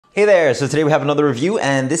Hey there, so today we have another review,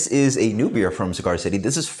 and this is a new beer from Cigar City.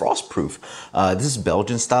 This is Frostproof. This is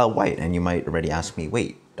Belgian style white, and you might already ask me,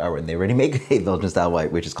 wait, Darwin, they already make a Belgian style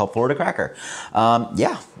white, which is called Florida Cracker.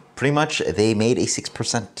 Yeah, pretty much they made a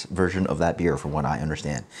 6% version of that beer from what I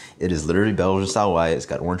understand. It is literally Belgian style white. It's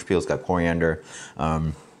got orange peel, it's got coriander.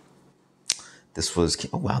 This was,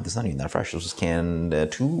 oh wow, this is not even that fresh. This was canned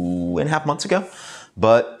 2.5 months ago.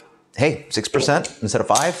 But hey, 6% instead of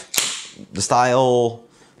 5. The style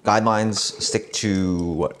guidelines stick to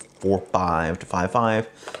what, 4.5 to 5.5.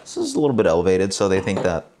 This is a little bit elevated, so they think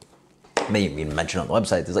that maybe mentioned on the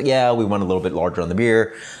website. It's like, yeah, we want a little bit larger on the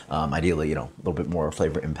beer. Ideally, you know, a little bit more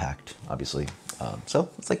flavor impact, obviously. So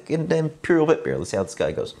it's like an Imperial Witbier. Let's see how this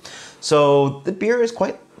guy goes. So the beer is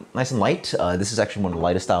quite nice and light. This is actually one of the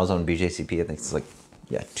lightest styles on BJCP. I think it's like,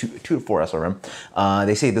 yeah, 2 to 4 SRM.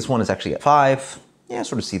 They say this one is actually at 5. Yeah, I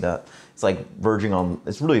sort of see that. It's like verging on,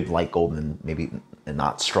 it's really light golden, maybe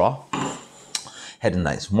not straw. Head in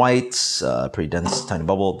nice whites, pretty dense, tiny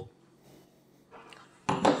bubbled.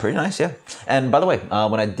 Pretty nice, yeah. And by the way,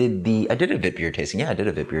 when I did a Witbier tasting. Yeah, I did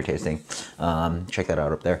a Witbier tasting. Check that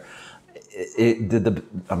out up there.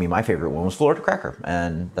 I mean, my favorite one was Florida Cracker,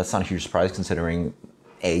 and that's not a huge surprise considering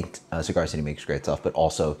Cigar City makes great stuff, but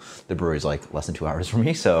also the brewery's like less than 2 hours from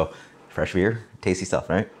me, so fresh beer, tasty stuff,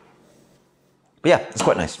 right? But yeah, it's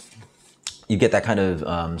quite nice. You get that kind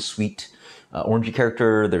of sweet, orangey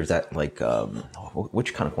character. There's that like,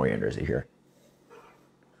 which kind of coriander is it here?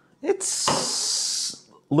 It's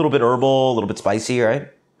a little bit herbal, a little bit spicy, right?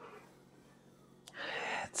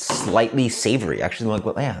 It's slightly savory, actually,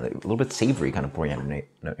 like, yeah, a little bit savory kind of coriander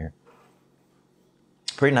note here.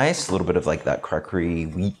 Pretty nice, a little bit of like that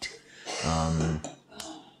crackery wheat,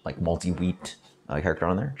 like malty wheat character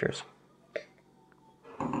on there. Cheers.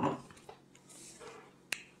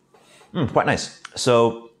 Quite nice.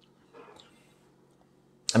 So,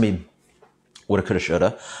 I mean, woulda, coulda,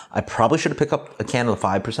 shoulda. I probably should have picked up a can of the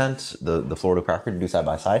 5%, the Florida Cracker, to do side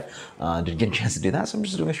by side. Didn't get a chance to do that, so I'm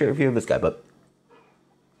just doing a straight review of this guy. But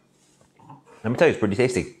let me tell you, it's pretty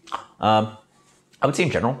tasty. I would say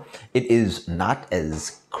in general, it is not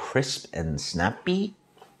as crisp and snappy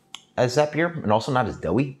as that beer, and also not as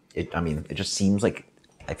doughy. I mean, it just seems like,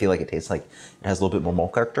 I feel like it tastes like it has a little bit more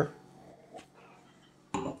malt character.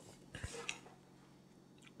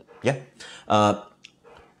 Yeah.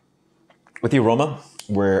 With the aroma,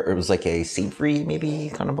 where it was like a savory,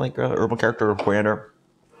 maybe kind of like a herbal character of coriander.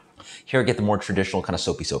 Here I get the more traditional kind of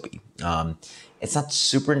soapy. It's not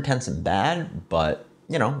super intense and bad, but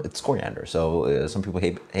you know, it's coriander. So some people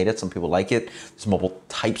hate it, some people like it. There's multiple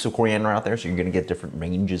types of coriander out there, so you're gonna get different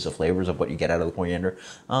ranges of flavors of what you get out of the coriander.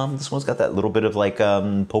 This one's got that little bit of like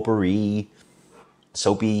potpourri,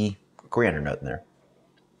 soapy coriander note in there.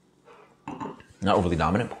 Not overly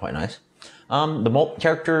dominant, but quite nice. The malt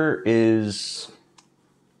character is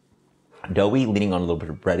doughy, leaning on a little bit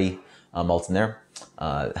of bready malt in there.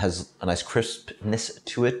 Has a nice crispness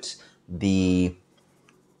to it. The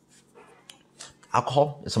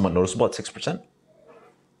alcohol is somewhat noticeable at 6%.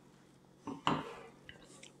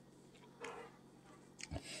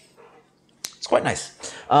 It's quite nice.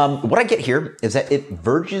 What I get here is that it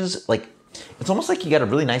verges like, it's almost like you got a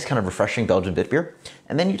really nice kind of refreshing Belgian Witbier,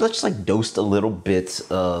 and then you just like dosed a little bit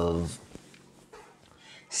of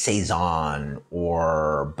Saison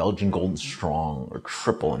or Belgian Golden Strong or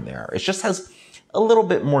Triple in there. It just has a little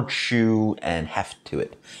bit more chew and heft to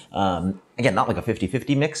it. Again, not like a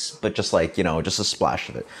 50-50 mix, but just like, you know, just a splash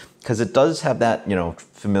of it. Because it does have that, you know,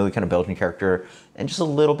 familiar kind of Belgian character and just a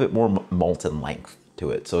little bit more malt and length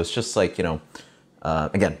to it. So it's just like, you know,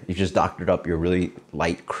 again, you just doctored up your really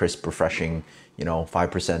light, crisp, refreshing, you know,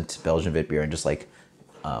 5% Belgian Witbier and just like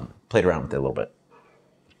played around with it a little bit.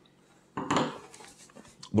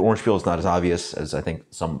 The orange peel is not as obvious as I think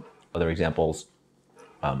some other examples.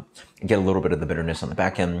 You get a little bit of the bitterness on the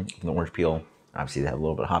back end from the orange peel. Obviously, they have a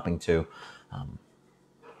little bit of hopping too.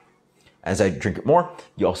 As I drink it more,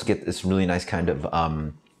 you also get this really nice kind of,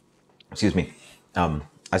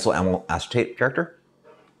 isoamyl acetate character.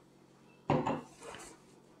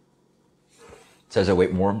 So as I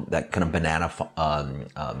wait more, that kind of banana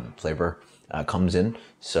flavor comes in.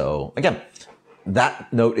 So again,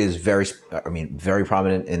 that note is very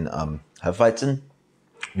prominent in Hefeweizen.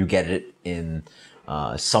 You get it in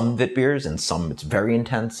some Witbiers, and some it's very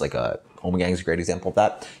intense, like Omegang is a great example of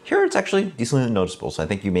that. Here it's actually decently noticeable, so I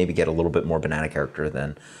think you maybe get a little bit more banana character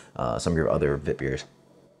than some of your other Witbiers.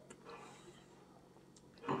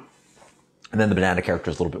 And then the banana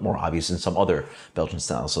character is a little bit more obvious in some other Belgian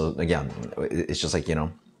styles. So again, it's just like, you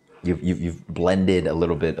know, you've blended a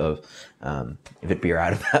little bit of Witbier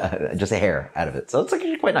out of just a hair out of it. So it's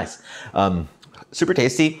actually quite nice. Super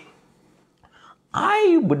tasty.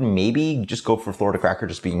 I would maybe just go for Florida Cracker,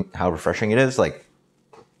 just being how refreshing it is. Like,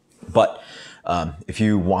 but if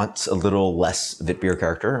you want a little less Witbier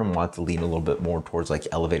character and want to lean a little bit more towards like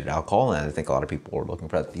elevated alcohol, and I think a lot of people are looking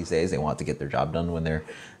for that these days. They want to get their job done when they're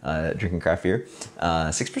drinking craft beer.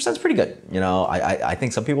 6% is pretty good. You know, I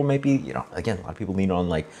think some people maybe, you know, again, a lot of people lean on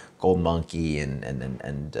like Golden Monkey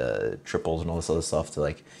and triples and all this other stuff to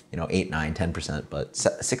like, you know, 8, 9, 10%, but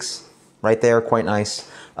 6 right there, quite nice.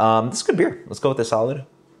 This is good beer. Let's go with this solid.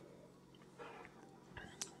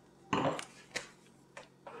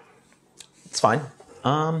 It's fine.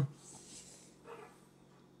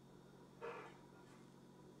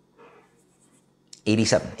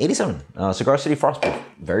 87. Cigar City Frostproof.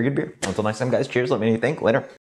 Very good beer. Until next time, guys. Cheers. Let me know what you think. Later.